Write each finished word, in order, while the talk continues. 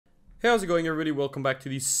Hey, how's it going, everybody? Welcome back to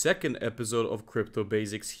the second episode of Crypto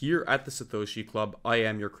Basics here at the Satoshi Club. I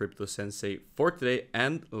am your crypto sensei for today,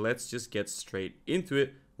 and let's just get straight into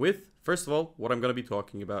it with, first of all, what I'm going to be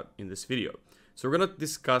talking about in this video. So we're going to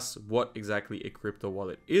discuss what exactly a crypto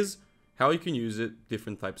wallet is, how you can use it,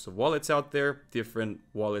 different types of wallets out there, different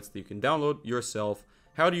wallets that you can download yourself,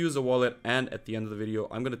 how to use a wallet, and at the end of the video,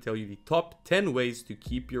 I'm going to tell you the top 10 ways to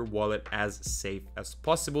keep your wallet as safe as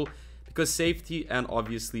possible. Because safety and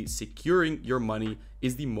obviously securing your money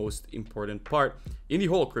is the most important part in the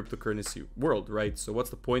whole cryptocurrency world, right? So what's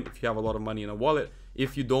the point if you have a lot of money in a wallet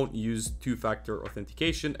if you don't use two-factor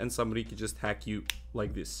authentication and somebody could just hack you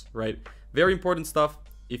like this, right? Very important stuff.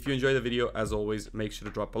 If you enjoy the video, as always, make sure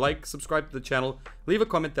to drop a like, subscribe to the channel, leave a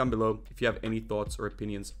comment down below if you have any thoughts or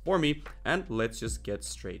opinions for me, and let's just get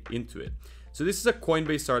straight into it. So this is a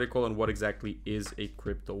Coinbase article on what exactly is a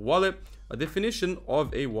crypto wallet. A definition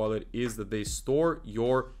of a wallet is that they store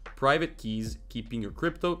your private keys, keeping your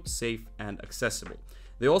crypto safe and accessible.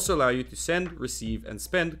 They also allow you to send, receive, and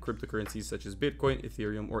spend cryptocurrencies such as Bitcoin,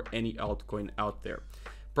 Ethereum, or any altcoin out there.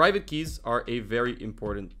 Private keys are a very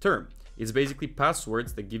important term. It's basically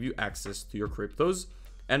passwords that give you access to your cryptos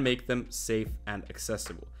and make them safe and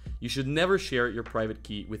accessible. You should never share your private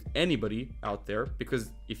key with anybody out there, because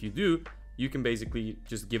if you do, you can basically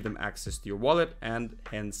just give them access to your wallet and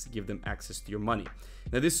hence give them access to your money.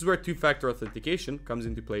 Now, this is where two-factor authentication comes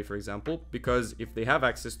into play, for example, because if they have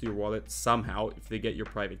access to your wallet somehow, if they get your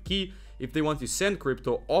private key, if they want to send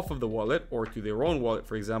crypto off of the wallet or to their own wallet,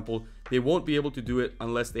 for example, they won't be able to do it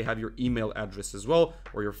unless they have your email address as well,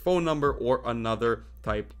 or your phone number, or another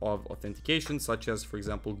type of authentication, such as, for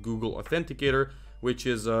example, Google Authenticator, which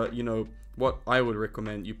is, what I would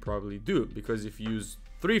recommend you probably do, because if you use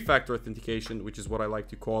three-factor authentication, which is what I like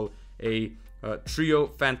to call a trio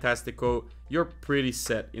fantastico, you're pretty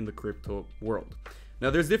set in the crypto world.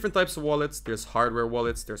 Now, there's different types of wallets. There's hardware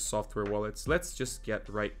wallets, there's software wallets. Let's just get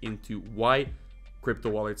right into why crypto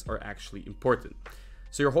wallets are actually important.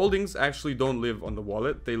 So your holdings actually don't live on the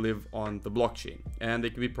wallet, they live on the blockchain, and they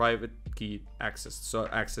can be private key accessed, so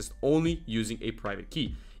accessed only using a private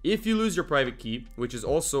key. If you lose your private key, which is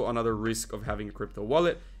also another risk of having a crypto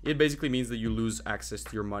wallet, it basically means that you lose access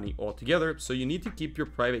to your money altogether. So you need to keep your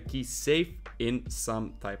private key safe in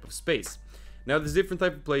some type of space. Now, there's different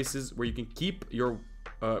type of places where you can keep your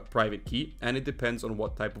private key, and it depends on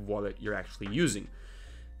what type of wallet you're actually using.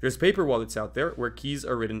 There's paper wallets out there where keys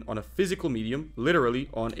are written on a physical medium, literally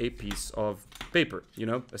on a piece of paper,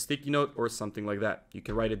 a sticky note or something like that. You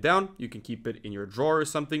can write it down, you can keep it in your drawer or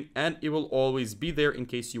something, and it will always be there in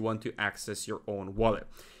case you want to access your own wallet.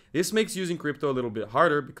 This makes using crypto a little bit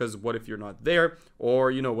harder, because what if you're not there?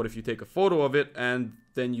 Or, what if you take a photo of it and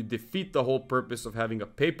then you defeat the whole purpose of having a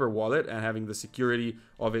paper wallet and having the security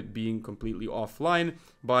of it being completely offline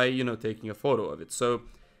by, taking a photo of it. So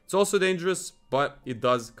it's also dangerous, but it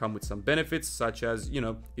does come with some benefits, such as,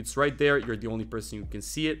 it's right there, you're the only person who can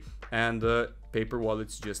see it, and paper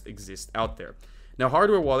wallets just exist out there. Now,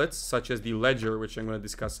 hardware wallets, such as the Ledger, which I'm going to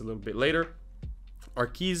discuss a little bit later, are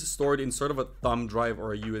keys stored in sort of a thumb drive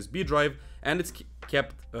or a USB drive, and it's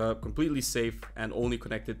kept completely safe and only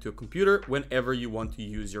connected to a computer whenever you want to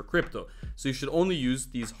use your crypto. So you should only use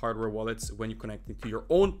these hardware wallets when you connect it to your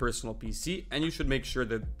own personal PC, and you should make sure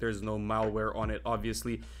that there's no malware on it,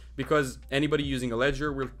 obviously, because anybody using a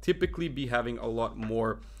Ledger will typically be having a lot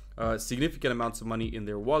more significant amounts of money in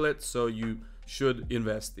their wallet, so you should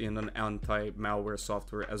invest in an anti-malware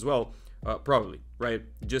software as well. Probably, right?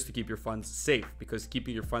 Just to keep your funds safe, because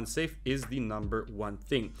keeping your funds safe is the #1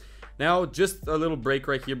 thing. Now, just a little break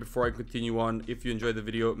right here before I continue on. If you enjoyed the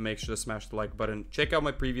video, make sure to smash the like button. Check out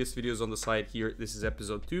my previous videos on the side here. This is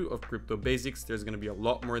episode 2 of Crypto Basics. There's going to be a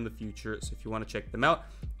lot more in the future, so if you want to check them out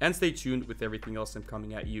and stay tuned with everything else I'm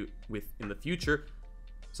coming at you with in the future,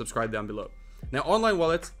 subscribe down below. Now, online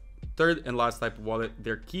wallets, third and last type of wallet,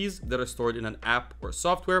 they're keys that are stored in an app or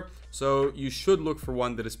software. So you should look for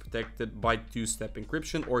one that is protected by two-step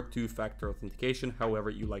encryption or two-factor authentication, however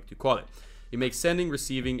you like to call it. It makes sending,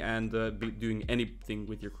 receiving, and doing anything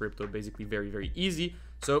with your crypto basically very, very easy.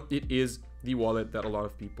 So it is the wallet that a lot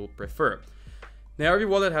of people prefer. Now, every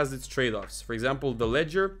wallet has its trade-offs. For example, the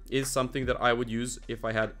Ledger is something that I would use if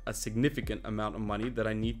I had a significant amount of money that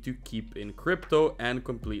I need to keep in crypto and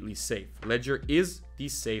completely safe. Ledger is the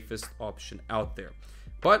safest option out there.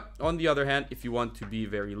 But on the other hand, if you want to be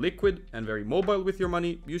very liquid and very mobile with your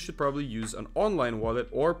money, you should probably use an online wallet,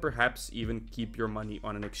 or perhaps even keep your money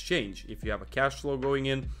on an exchange. If you have a cash flow going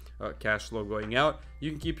in, cash flow going out,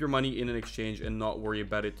 you can keep your money in an exchange and not worry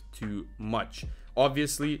about it too much.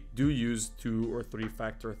 Obviously, do use 2 or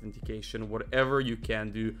 3-factor authentication, whatever you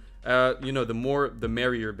can do. You know, the more the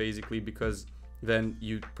merrier, basically, because then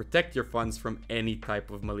you protect your funds from any type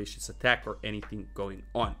of malicious attack or anything going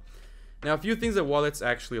on. Now, a few things that wallets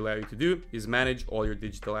actually allow you to do is manage all your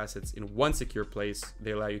digital assets in one secure place.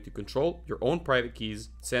 They allow you to control your own private keys,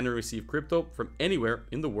 send and receive crypto from anywhere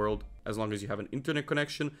in the world, as long as you have an internet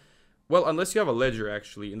connection. Well, unless you have a ledger,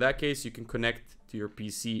 actually. In that case, you can connect to your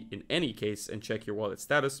PC in any case and check your wallet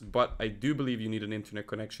status, but I do believe you need an internet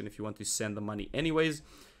connection if you want to send the money anyways.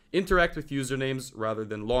 Interact with usernames rather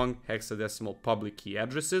than long hexadecimal public key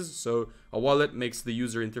addresses. So a wallet makes the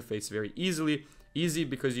user interface very easy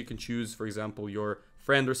because you can choose, for example, your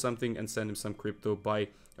friend or something and send him some crypto by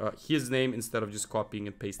his name instead of just copying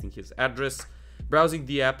and pasting his address. Browsing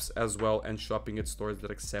the apps as well and shopping at stores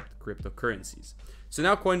that accept cryptocurrencies. So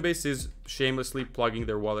now Coinbase is shamelessly plugging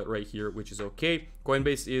their wallet right here, which is okay.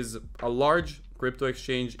 Coinbase is a large crypto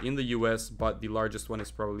exchange in the US, but the largest one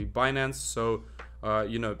is probably Binance. So,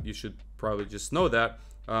 you know, you should probably just know that.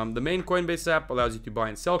 The main Coinbase app allows you to buy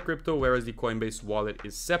and sell crypto, whereas the Coinbase wallet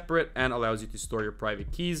is separate and allows you to store your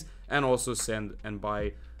private keys and also send and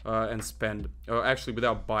buy and spend, actually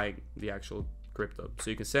without buying the actual crypto. So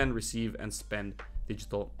you can send, receive, and spend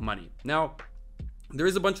digital money. Now, there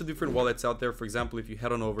is a bunch of different wallets out there. For example, if you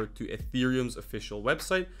head on over to Ethereum's official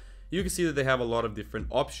website, you can see that they have a lot of different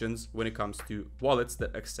options when it comes to wallets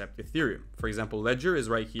that accept Ethereum. For example, Ledger is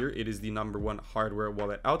right here. It is the #1 hardware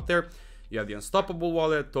wallet out there. You have the Unstoppable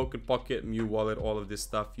wallet, Token Pocket, Mu wallet, all of this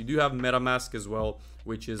stuff. You do have MetaMask as well,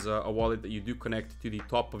 which is a wallet that you do connect to the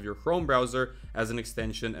top of your Chrome browser as an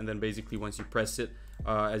extension. And then basically once you press it,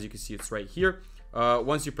 as you can see, it's right here.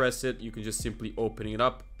 Once you press it, you can just simply open it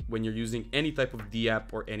up when you're using any type of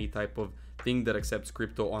DApp or any type of thing that accepts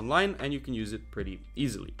crypto online, and you can use it pretty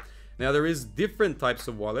easily. Now, there is different types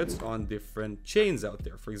of wallets on different chains out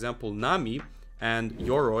there. For example, Nami and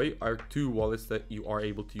Yoroi are 2 wallets that you are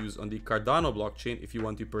able to use on the Cardano blockchain if you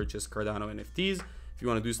want to purchase Cardano NFTs, if you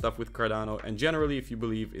want to do stuff with Cardano, and generally if you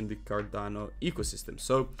believe in the Cardano ecosystem.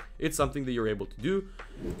 So it's something that you're able to do.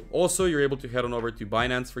 Also, you're able to head on over to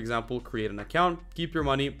Binance, for example, create an account, keep your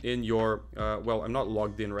money in your, well, I'm not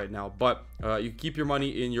logged in right now, but you keep your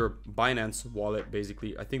money in your Binance wallet,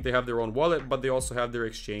 basically. I think they have their own wallet, but they also have their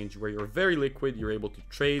exchange where you're very liquid. You're able to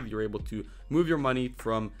trade, you're able to move your money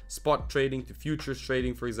from spot trading to futures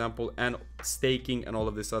trading, for example, and staking and all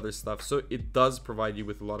of this other stuff. So it does provide you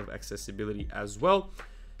with a lot of accessibility as well.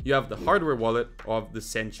 You have the hardware wallet of the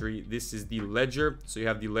century. This is the Ledger. So you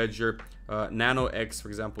have the Ledger Nano X, for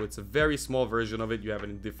example. It's a very small version of it. You have it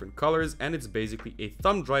in different colors, and it's basically a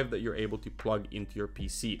thumb drive that you're able to plug into your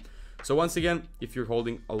PC. So once again, if you're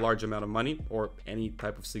holding a large amount of money or any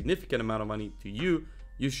type of significant amount of money to you,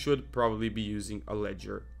 you should probably be using a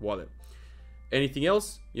Ledger wallet. Anything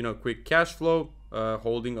else, you know, quick cash flow,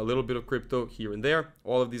 holding a little bit of crypto here and there.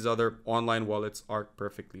 All of these other online wallets are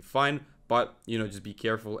perfectly fine, but, you know, just be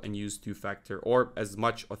careful and use 2-factor or as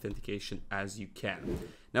much authentication as you can.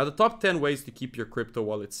 Now, the top 10 ways to keep your crypto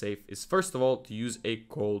wallet safe is, first of all, to use a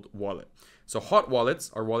cold wallet. So hot wallets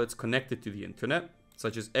are wallets connected to the internet,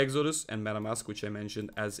 such as Exodus and MetaMask, which I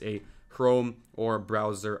mentioned as a Chrome or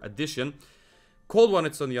browser addition. Cold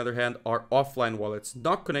wallets, on the other hand, are offline wallets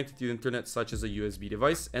not connected to the internet, such as a USB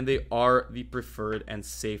device, and they are the preferred and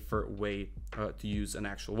safer way to use an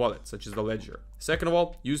actual wallet, such as the Ledger. Second of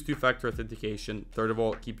all, use 2-factor authentication. Third of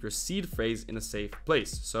all, keep your seed phrase in a safe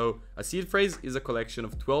place. So a seed phrase is a collection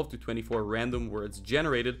of 12 to 24 random words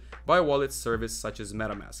generated by a wallet service such as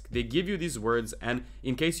MetaMask. They give you these words, and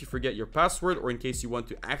in case you forget your password or in case you want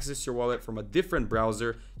to access your wallet from a different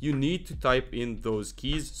browser, you need to type in those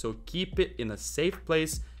keys. So keep it in a safe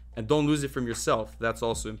place and don't lose it from yourself. That's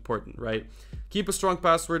also important, right? Keep a strong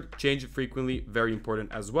password, change it frequently, very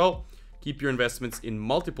important as well. Keep your investments in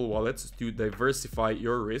multiple wallets to diversify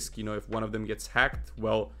your risk. You know, if one of them gets hacked,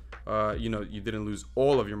 well, you know, you didn't lose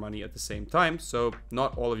all of your money at the same time. So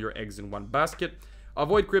not all of your eggs in one basket.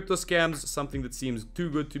 Avoid crypto scams, something that seems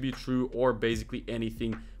too good to be true, or basically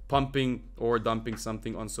anything pumping or dumping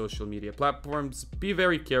something on social media platforms. Be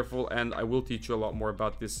very careful, and I will teach you a lot more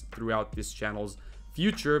about this throughout this channel's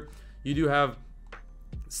future. You do have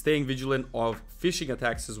staying vigilant of phishing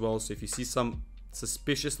attacks as well. So if you see some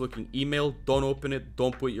suspicious looking email, don't open it,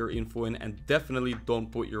 don't put your info in, and definitely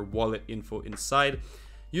don't put your wallet info inside.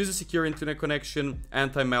 Use a secure internet connection,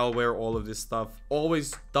 anti-malware, all of this stuff.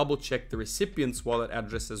 Always double check the recipient's wallet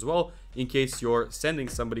address as well, in case you're sending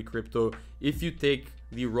somebody crypto. If you take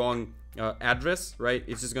the wrong address, right,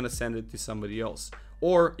 it's just gonna send it to somebody else.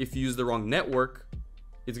 Or if you use the wrong network,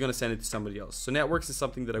 it's gonna send it to somebody else. So networks is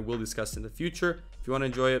something that I will discuss in the future. If you wanna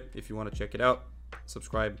enjoy it, if you wanna check it out,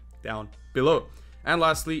 subscribe down below. And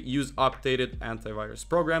lastly, use updated antivirus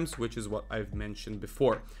programs, which is what I've mentioned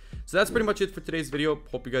before. So that's pretty much it for today's video.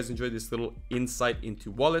 Hope you guys enjoyed this little insight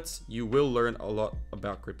into wallets. You will learn a lot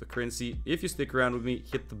about cryptocurrency. If you stick around with me,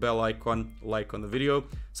 hit the bell icon, like on the video,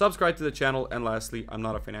 subscribe to the channel, and lastly, I'm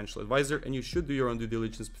not a financial advisor, and you should do your own due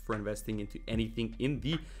diligence before investing into anything in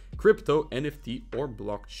the crypto, NFT, or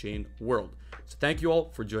blockchain world. So thank you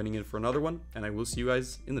all for joining in for another one, and I will see you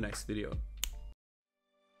guys in the next video.